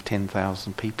population of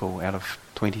 10,000 people out of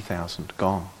 20,000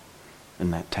 gone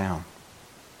in that town.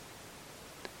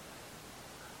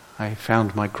 I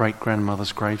found my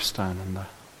great-grandmother's gravestone in the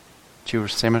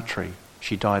Jewish cemetery.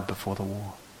 She died before the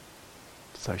war,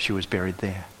 so she was buried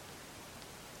there.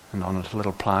 And on a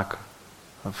little plaque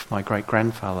of my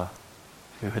great-grandfather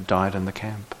who had died in the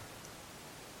camp,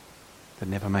 that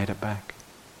never made it back.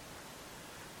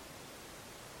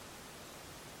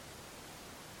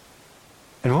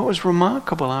 And what was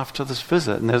remarkable after this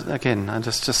visit, and again, I'm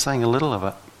just saying a little of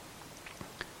it,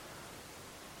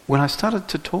 when I started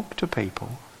to talk to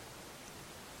people,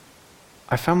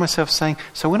 I found myself saying,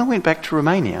 so when I went back to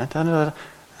Romania,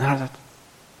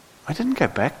 I didn't go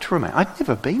back to Romania. I'd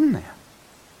never been there.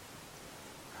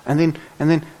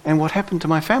 And what happened to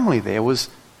my family there was,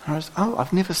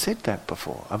 I've never said that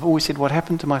before. I've always said what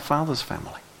happened to my father's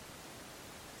family.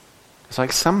 It's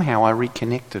like somehow I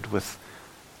reconnected with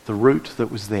the root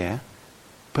that was there,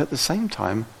 but at the same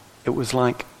time, it was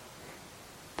like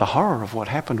the horror of what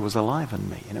happened was alive in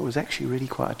me, and it was actually really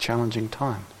quite a challenging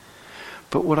time.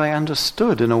 But what I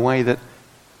understood in a way that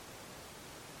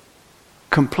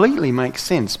completely makes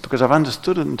sense, because I've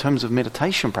understood it in terms of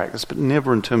meditation practice, but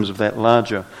never in terms of that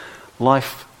larger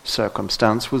life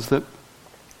circumstance, was that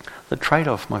the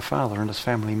trade-off my father and his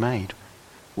family made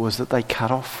was that they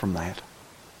cut off from that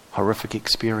horrific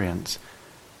experience,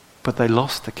 but they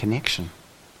lost the connection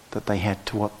that they had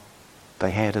to what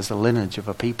they had as a lineage of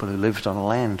a people who lived on a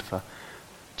land for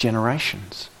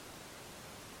generations.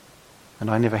 And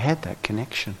I never had that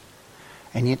connection.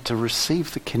 And yet to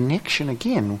receive the connection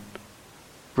again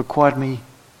required me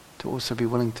to also be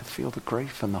willing to feel the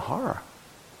grief and the horror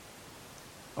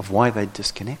of why they'd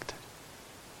disconnected.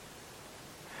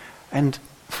 And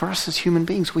for us as human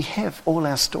beings, we have all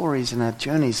our stories and our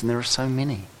journeys, and there are so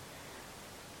many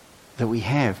that we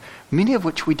have, many of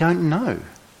which we don't know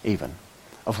even,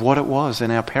 of what it was in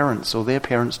our parents' or their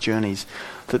parents' journeys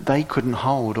that they couldn't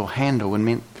hold or handle, and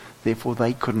meant therefore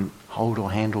they couldn't hold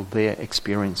or handle their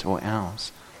experience or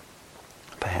ours,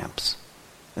 perhaps,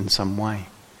 in some way.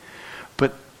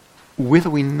 But whether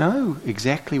we know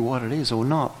exactly what it is or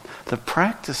not, the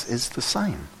practice is the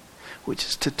same, which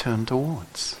is to turn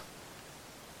towards.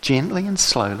 Gently and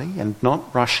slowly, and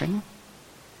not rushing,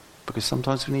 because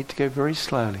sometimes we need to go very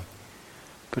slowly,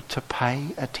 but to pay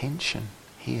attention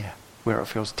here, where it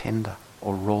feels tender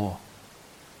or raw.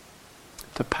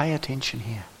 To pay attention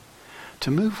here. To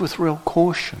move with real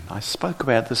caution. I spoke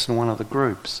about this in one of the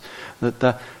groups, that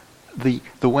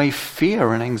the way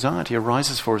fear and anxiety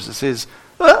arises for us, it says,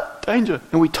 danger,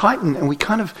 and we tighten and we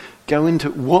kind of go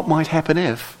into what might happen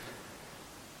if,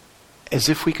 as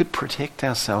if we could protect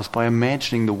ourselves by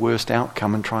imagining the worst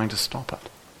outcome and trying to stop it.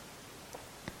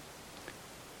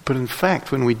 But in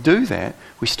fact, when we do that,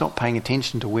 we stop paying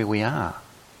attention to where we are.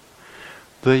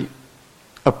 The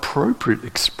appropriate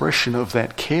expression of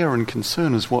that care and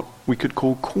concern is what we could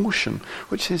call caution,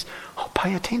 which says,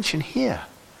 pay attention here.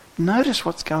 Notice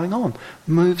what's going on.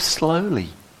 Move slowly.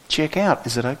 Check out,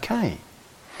 is it okay?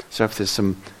 So if there's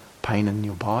some pain in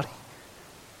your body,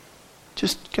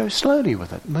 just go slowly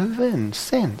with it. Move in,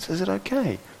 sense, is it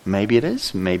okay? Maybe it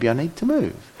is, maybe I need to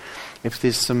move. If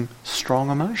there's some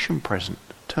strong emotion present,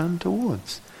 turn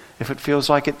towards. If it feels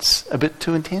like it's a bit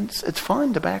too intense, it's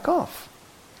fine to back off.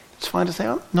 It's fine to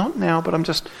say, not now, but I'm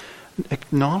just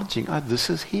acknowledging,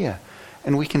 this is here.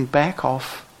 And we can back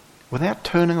off without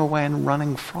turning away and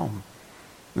running from.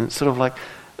 And it's sort of like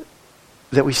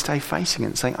that we stay facing it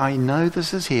and saying, I know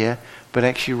this is here, but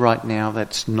actually right now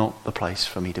that's not the place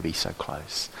for me to be so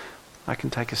close. I can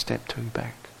take a step two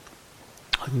back.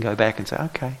 I can go back and say,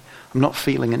 okay, I'm not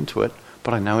feeling into it,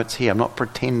 but I know it's here. I'm not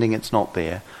pretending it's not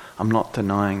there. I'm not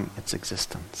denying its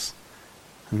existence.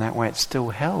 And that way it's still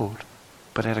held,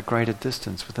 but at a greater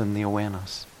distance within the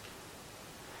awareness.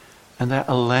 And that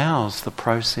allows the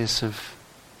process of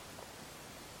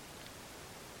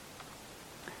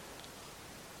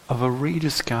a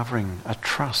rediscovering a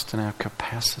trust in our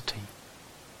capacity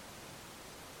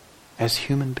as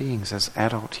human beings, as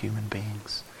adult human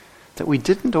beings, that we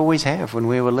didn't always have when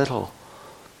we were little,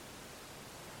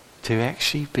 to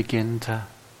actually begin to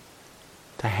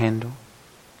handle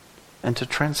and to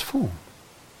transform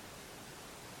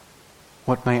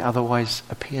what may otherwise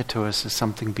appear to us as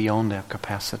something beyond our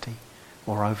capacity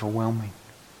or overwhelming.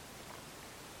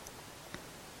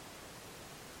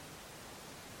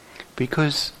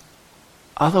 Because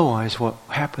otherwise what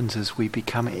happens is we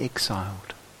become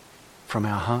exiled from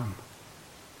our home,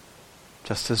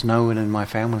 just as no one in my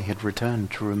family had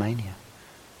returned to Romania.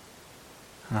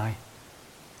 And I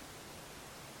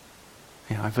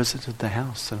visited the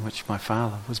house in which my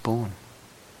father was born,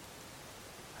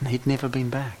 and he'd never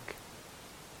been back.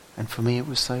 And for me it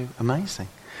was so amazing.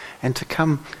 And to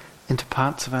come into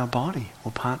parts of our body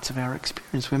or parts of our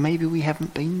experience where maybe we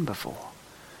haven't been before,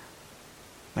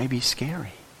 maybe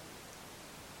scary.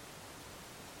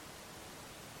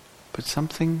 But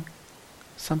something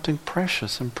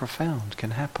precious and profound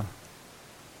can happen.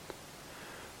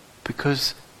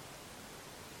 Because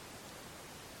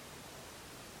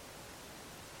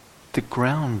the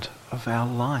ground of our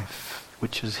life,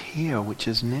 which is here, which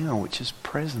is now, which is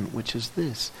present, which is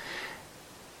this,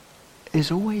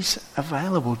 is always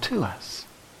available to us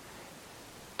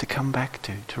to come back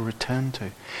to return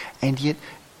to. And yet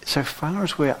so far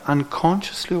as we're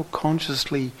unconsciously or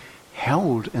consciously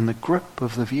held in the grip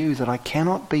of the view that I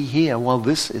cannot be here while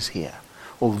this is here,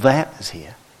 or that is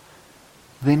here,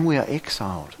 then we are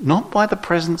exiled. Not by the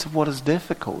presence of what is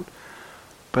difficult,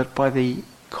 but by the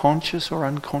conscious or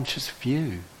unconscious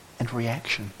view and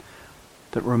reaction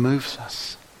that removes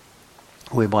us,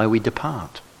 whereby we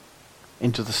depart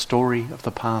into the story of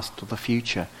the past or the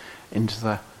future, into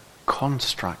the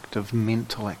construct of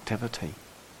mental activity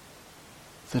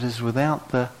that is without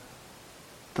the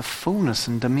fullness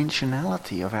and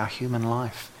dimensionality of our human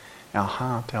life, our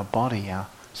heart, our body, our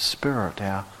spirit,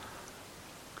 our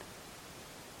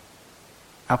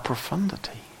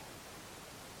profundity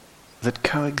that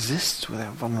coexists with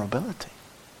our vulnerability,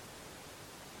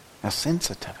 our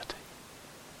sensitivity,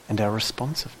 and our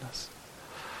responsiveness.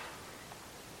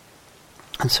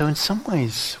 And so in some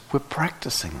ways we're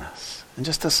practicing this in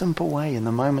just a simple way. In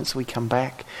the moments we come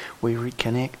back, we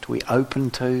reconnect, we open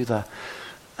to the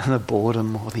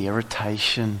boredom or the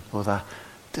irritation or the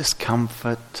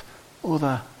discomfort or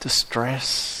the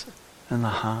distress in the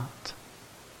heart.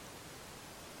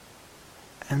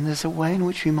 And there's a way in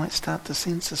which we might start to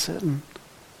sense a certain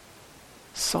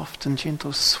soft and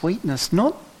gentle sweetness.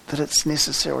 Not that it's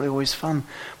necessarily always fun,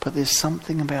 but there's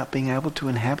something about being able to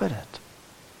inhabit it.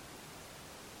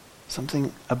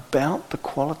 Something about the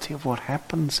quality of what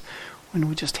happens when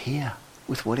we're just here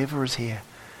with whatever is here.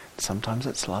 Sometimes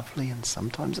it's lovely and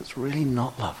sometimes it's really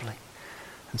not lovely.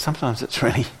 And sometimes it's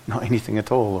really not anything at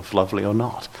all, of lovely or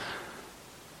not.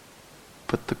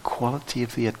 But the quality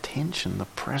of the attention, the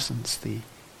presence, the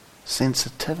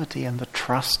sensitivity and the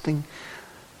trusting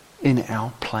in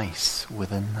our place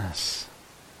within this.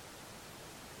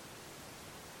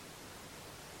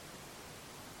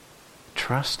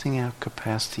 Trusting our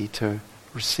capacity to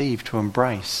receive, to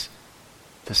embrace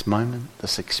this moment,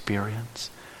 this experience,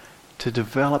 to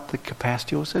develop the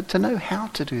capacity also to know how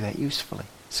to do that usefully,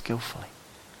 skillfully,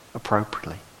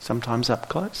 appropriately, sometimes up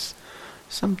close,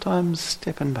 sometimes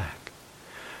stepping back.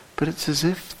 But it's as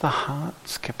if the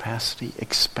heart's capacity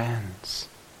expands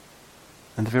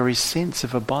and the very sense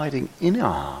of abiding in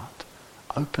our heart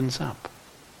opens up.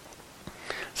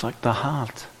 It's like the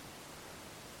heart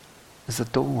is a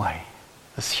doorway.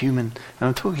 This human, and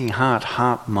I'm talking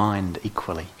heart, mind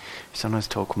equally. Sometimes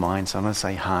talk mind, sometimes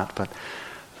say heart, but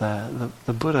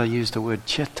the Buddha used the word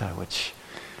chitta, which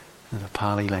in the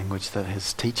Pali language that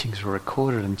his teachings were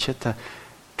recorded in. Chitta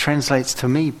translates to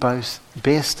me both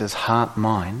best as heart,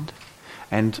 mind,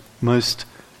 and most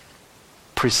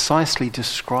precisely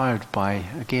described by,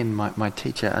 again, my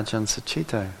teacher Ajahn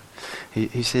Sucitto.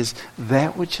 He says,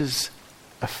 that which is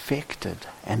affected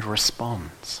and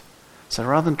responds. So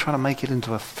rather than trying to make it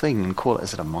into a thing and call it,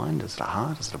 is it a mind, is it a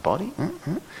heart, is it a body?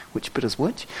 Which bit is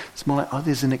which? It's more like,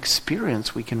 there's an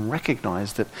experience we can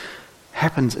recognize that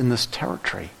happens in this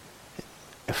territory.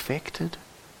 Affected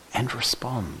and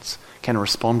responds. Can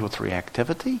respond with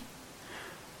reactivity,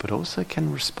 but also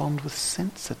can respond with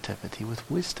sensitivity,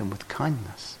 with wisdom, with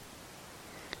kindness.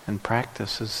 And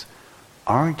practice is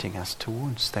orienting us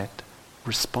towards that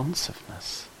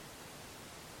responsiveness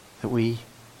that we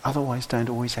otherwise don't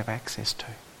always have access to.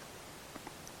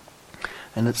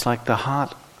 And it's like the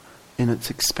heart, in its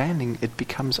expanding, it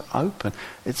becomes open.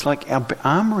 It's like our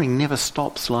armoring never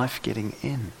stops life getting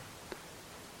in.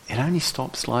 It only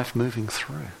stops life moving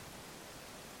through.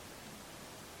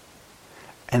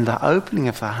 And the opening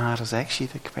of the heart is actually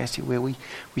the capacity where we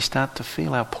start to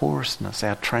feel our porousness,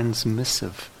 our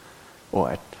transmissive,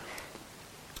 or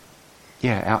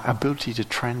our ability to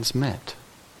transmit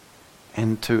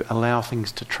and to allow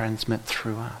things to transmit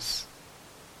through us,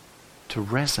 to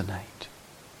resonate,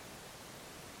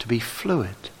 to be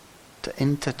fluid, to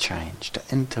interchange, to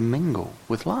intermingle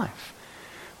with life,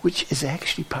 which is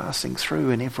actually passing through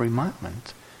in every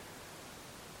moment.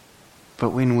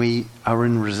 But when we are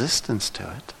in resistance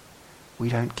to it, we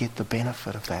don't get the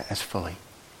benefit of that as fully,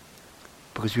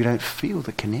 because we don't feel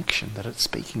the connection that it's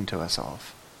speaking to us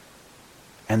of,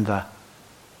 and the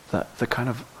kind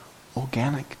of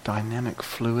organic, dynamic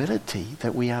fluidity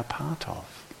that we are part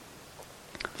of,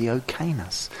 the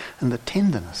okayness and the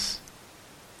tenderness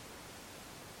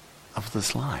of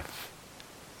this life,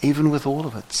 even with all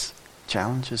of its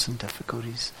challenges and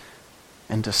difficulties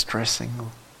and distressing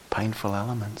or painful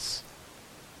elements.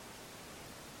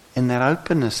 In that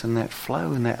openness and that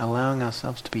flow and that allowing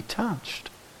ourselves to be touched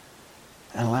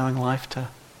and allowing life to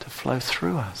flow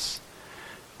through us,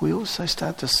 we also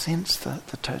start to sense the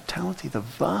totality, the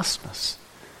vastness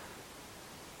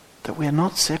that we are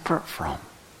not separate from,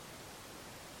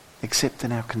 except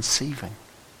in our conceiving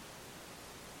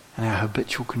and our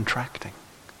habitual contracting.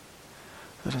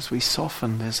 That as we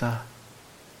soften, there's a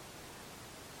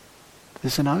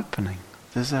there's an opening,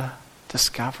 there's a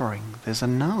discovering, there's a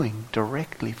knowing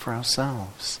directly for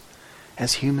ourselves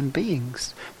as human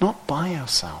beings, not by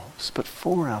ourselves, but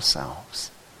for ourselves,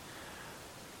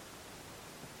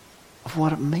 of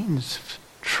what it means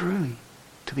truly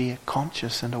to be a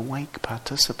conscious and awake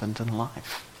participant in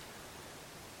life.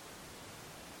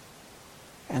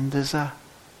 And there's a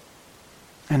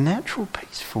natural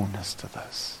peacefulness to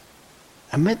this,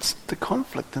 amidst the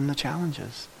conflict and the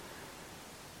challenges,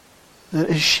 that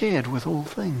is shared with all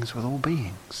things, with all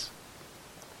beings.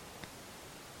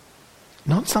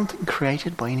 Not something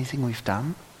created by anything we've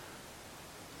done,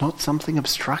 not something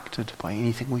obstructed by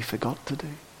anything we forgot to do,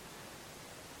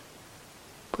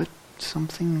 but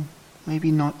something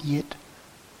maybe not yet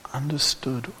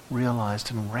understood,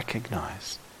 realized and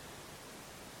recognized,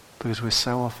 because we're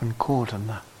so often caught in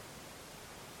the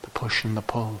push and the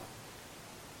pull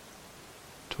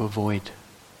to avoid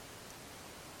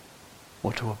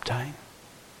or to obtain.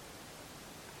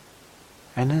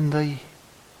 And in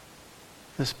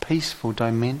this peaceful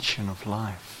dimension of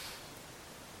life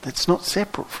that's not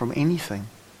separate from anything,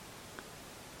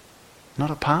 not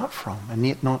apart from, and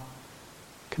yet not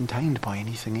contained by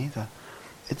anything either,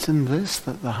 it's in this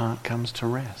that the heart comes to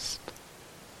rest.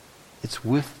 It's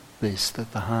with this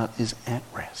that the heart is at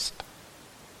rest.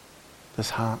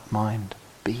 This heart, mind,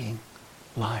 being,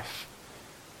 life.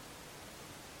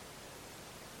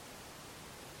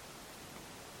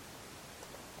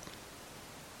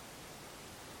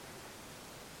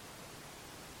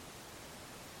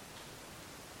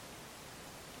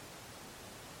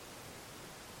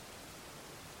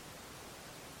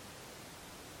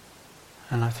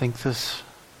 And I think this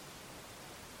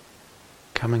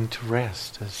coming to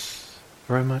rest is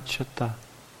very much at the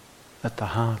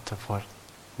heart of what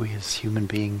we as human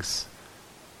beings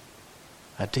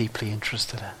are deeply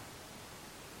interested in.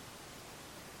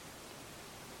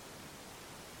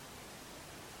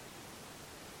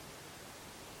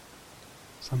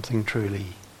 Something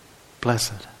truly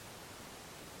blessed,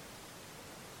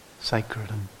 sacred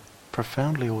and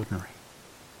profoundly ordinary.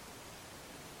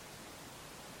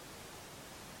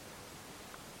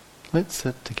 Let's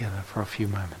sit together for a few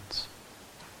moments.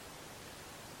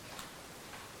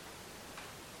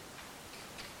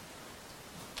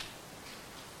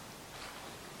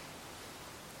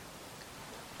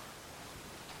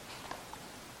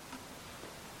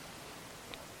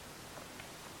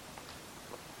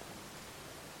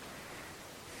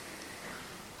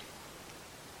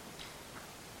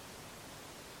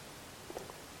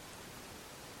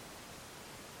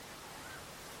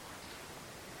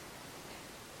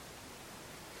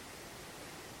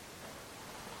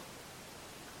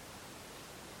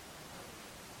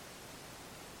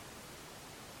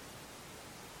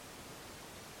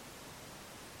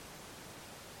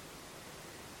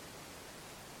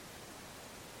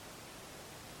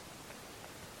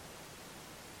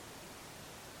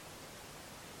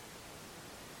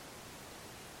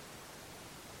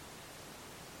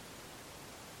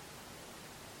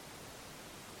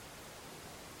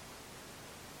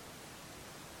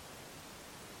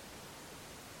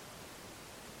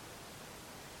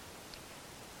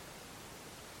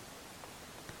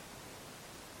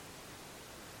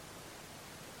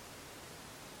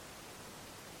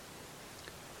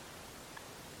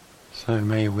 So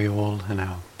may we all in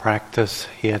our practice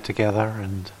here together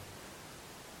and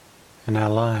in our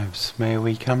lives, may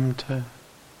we come to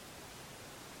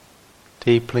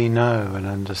deeply know and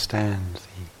understand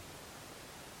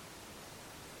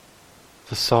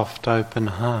the soft open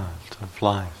heart of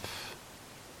life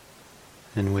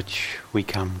in which we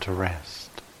come to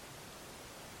rest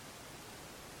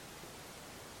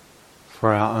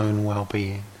for our own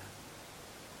well-being,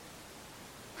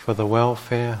 for the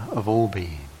welfare of all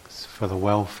beings, for the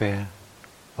welfare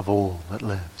of all that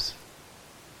lives.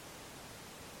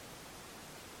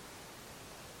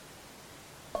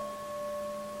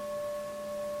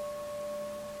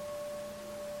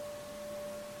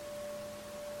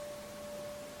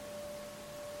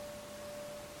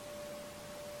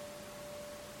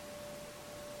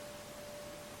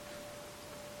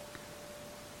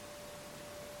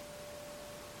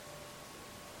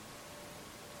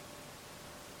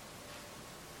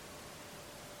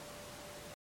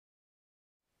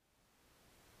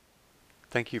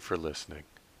 Thank you for listening.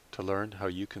 To learn how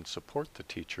you can support the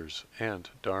teachers and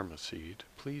Dharma Seed,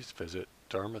 please visit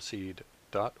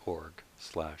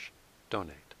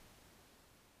dharmaseed.org/donate.